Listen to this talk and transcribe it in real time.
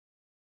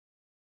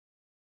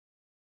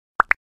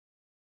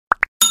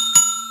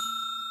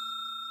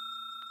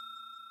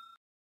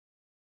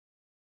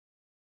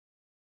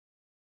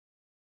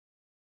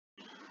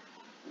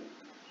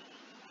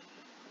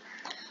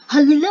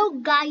Hello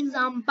guys,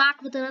 I'm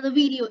back with another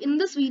video. In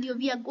this video,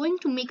 we are going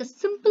to make a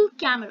simple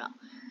camera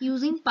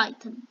using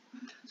Python.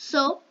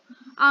 So,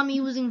 I'm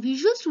using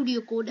Visual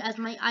Studio Code as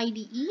my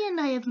IDE and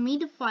I have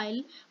made a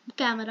file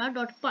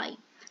camera.py.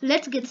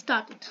 Let's get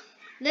started.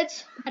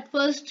 Let's at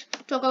first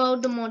talk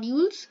about the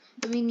modules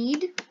we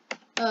need.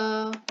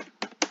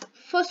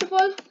 First of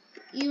all,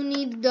 you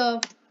need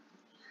the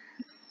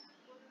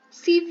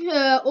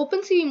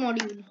opencv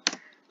module.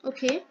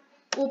 Okay,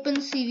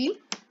 opencv.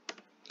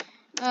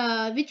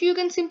 Which you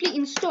can simply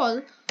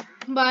install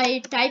by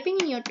typing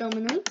in your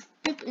terminal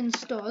pip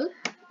install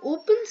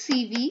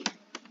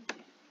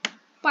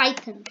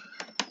opencv-python.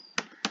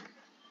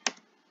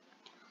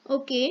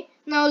 Okay,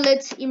 now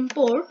let's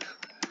import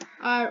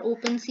our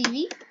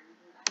opencv.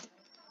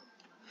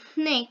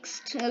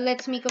 Next,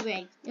 let's make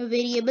a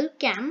variable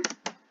cam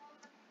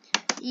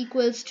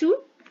equals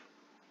to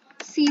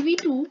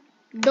cv2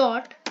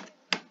 dot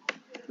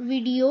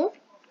video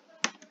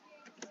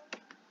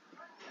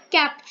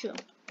capture.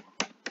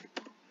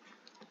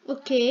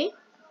 Okay,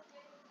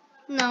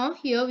 now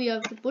here we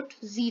have to put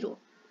 0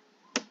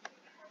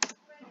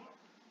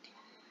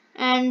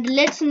 and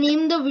let's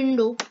name the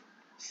window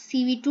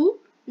cv2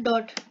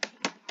 dot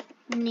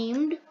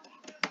named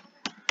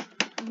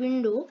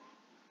window.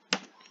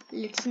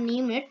 Let's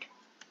name it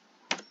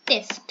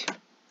test.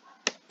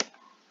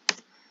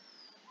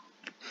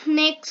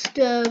 Next,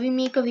 we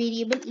make a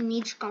variable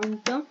image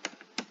counter.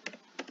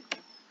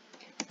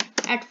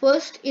 At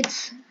first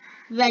its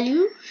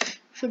value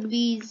should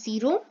be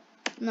 0.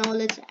 Now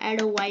let's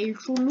add a while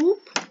true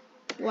loop.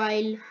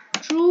 While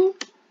true,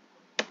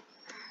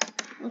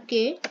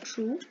 okay,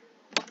 true.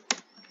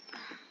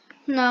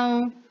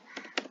 Now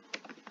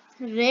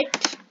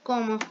ret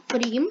comma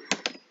frame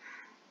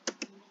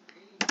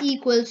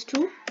equals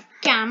to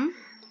cam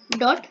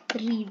dot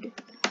read.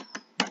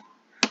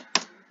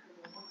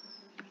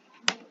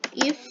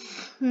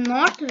 If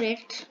not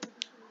ret,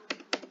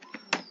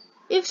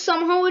 if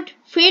somehow it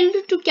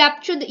failed to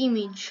capture the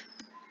image,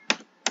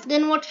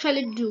 then what shall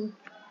it do?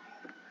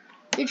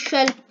 It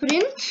shall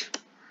print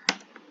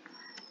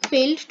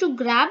failed to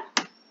grab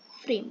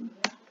frame.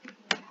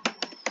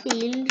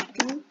 Failed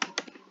to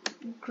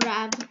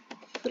grab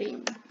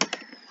frame.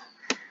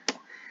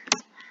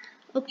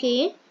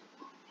 Okay,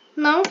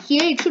 now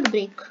here it should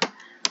break.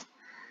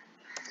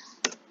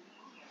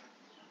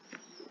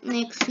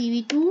 Next,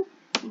 cv2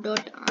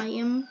 dot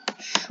im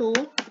show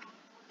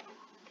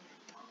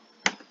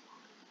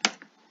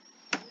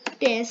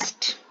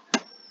test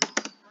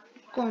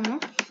comma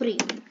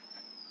frame.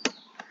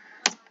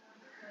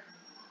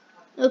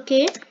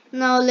 Okay,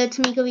 now let's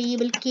make a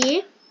variable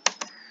k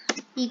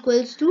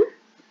equals to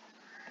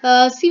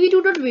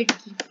cv2 dot wait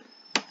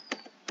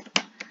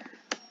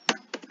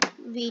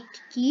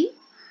key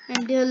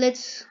and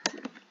let's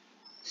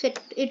set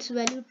its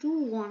value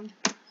to 1.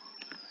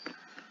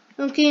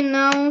 Okay,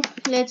 now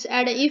let's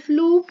add a if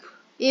loop.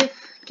 If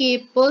k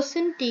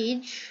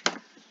percentage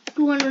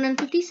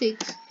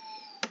 256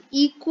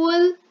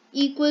 equals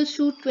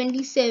to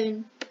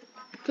 27.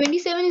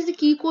 27 is the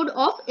key code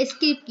of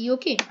escape key.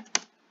 Okay,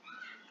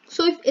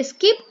 so if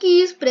escape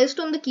key is pressed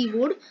on the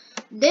keyboard,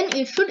 then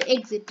it should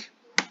exit.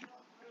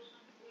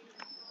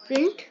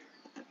 Print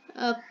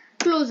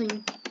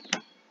closing.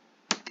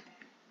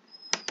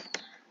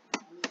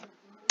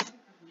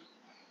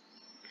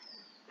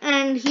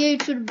 And here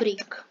it should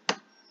break.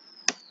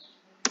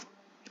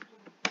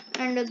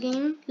 And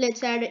again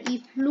let's add a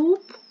if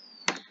loop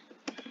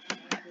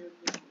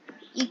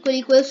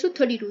equals to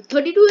 32.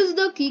 32 is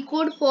the key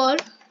code for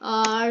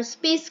our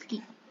space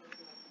key.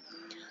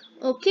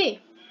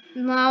 Okay,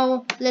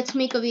 now let's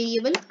make a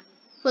variable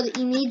for the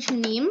image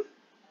name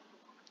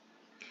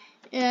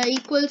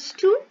equals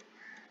to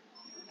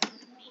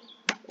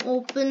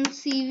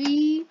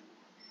opencv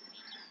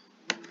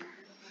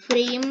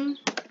frame.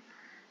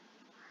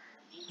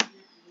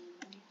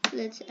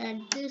 Let's add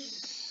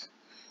this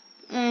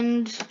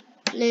and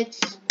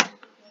let's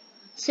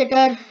set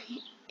our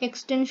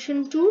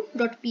extension to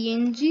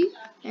 .png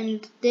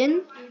and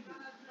then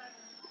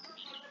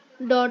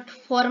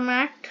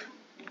 .format.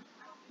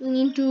 We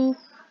need to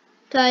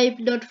type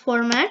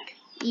 .format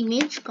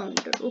image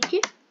counter.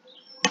 Okay,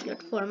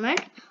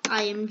 .format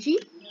img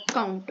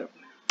counter.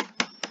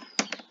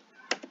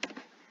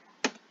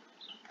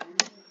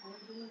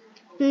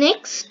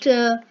 Next,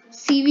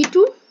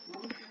 cv2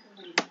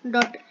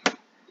 dot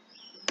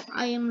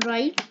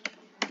imWrite.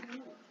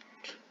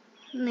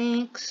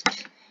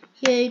 Next,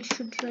 here it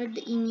should write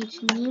the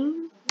image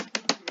name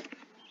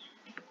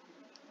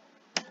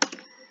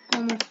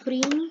comma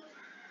frame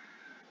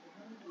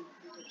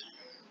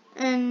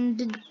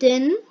and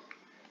then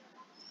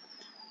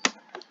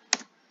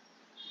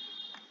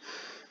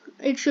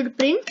it should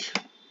print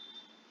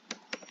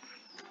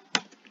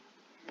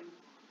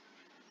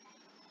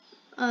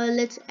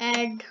let's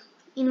add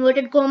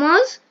inverted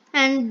commas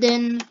and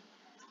then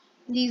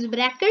these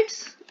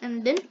brackets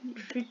and then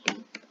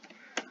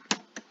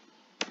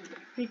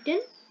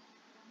written.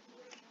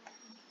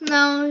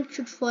 Now it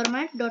should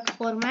format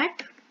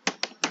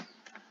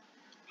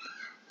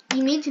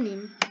image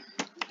name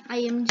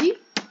img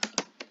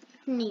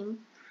name.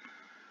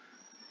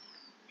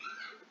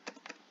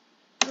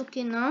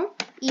 Okay, now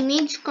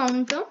image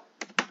counter,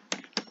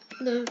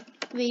 the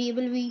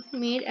variable we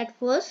made at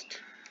first,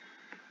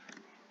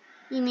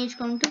 image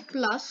counter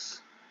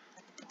plus,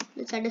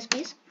 let's add a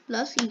space,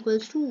 plus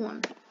equals to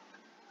 1.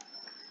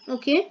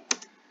 Okay,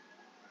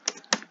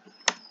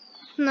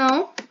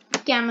 now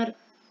cam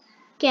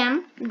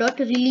dot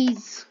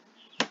release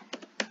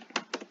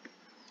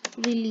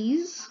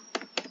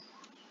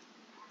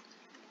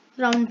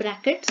round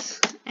brackets,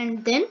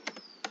 and then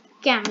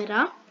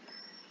camera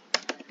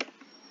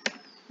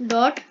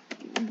dot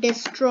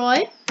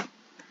destroy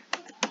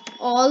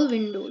all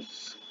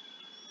windows.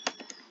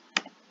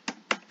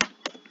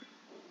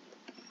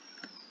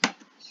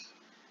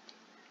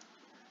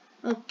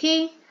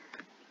 Okay,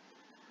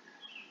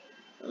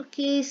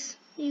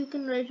 you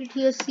can write it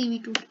here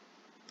CV2.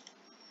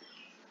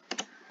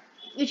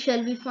 It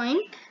shall be fine.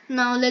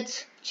 Now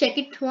let's check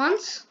it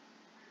once.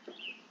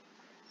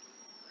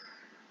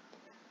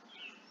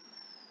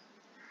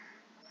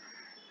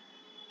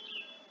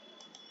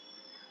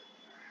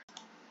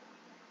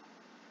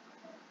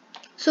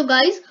 So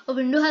guys, a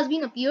window has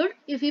been appeared.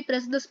 If we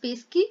press the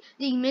space key,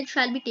 the image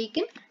shall be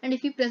taken, and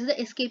if we press the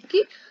escape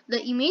key,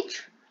 the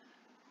image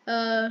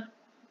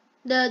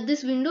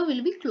this window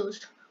will be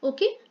closed.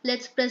 Okay,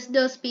 let's press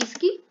the space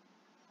key.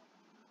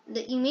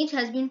 The image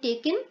has been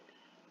taken.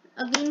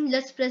 Again,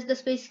 let's press the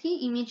space key.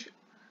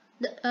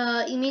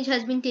 The image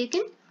has been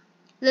taken.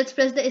 Let's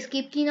press the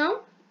escape key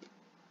now.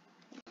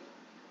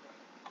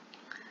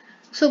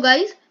 So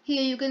guys,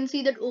 here you can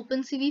see that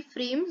opencv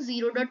frame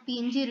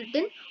 0.png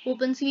written,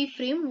 opencv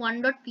frame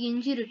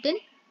 1.png written,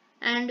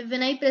 and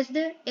when I press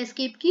the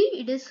escape key,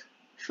 it is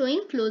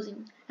showing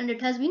closing, and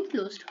it has been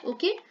closed.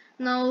 Okay,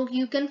 now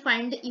you can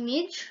find the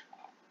image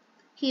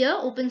here,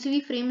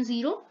 opencv frame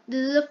 0.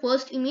 This is the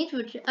first image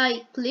which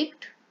I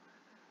clicked.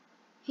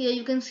 Here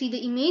you can see the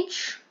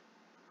image.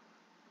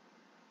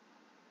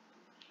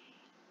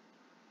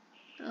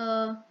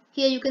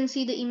 Here you can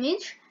see the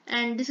image,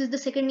 and this is the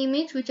second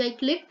image which I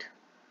clicked.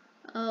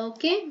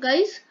 Okay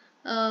guys,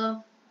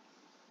 now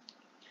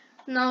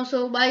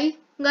so bye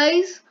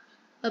guys.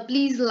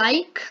 Please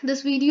like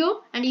this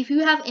video, and if you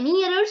have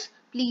any errors,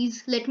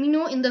 please let me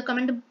know in the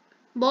comment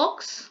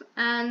box,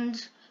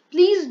 and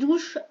please do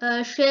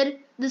share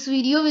this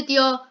video with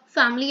your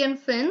family and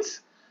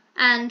friends,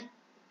 and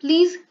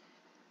please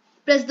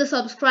press the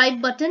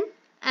subscribe button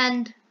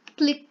and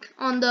click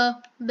on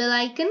the bell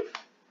icon.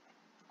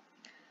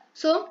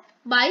 So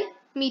bye,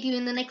 meet you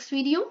in the next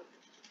video.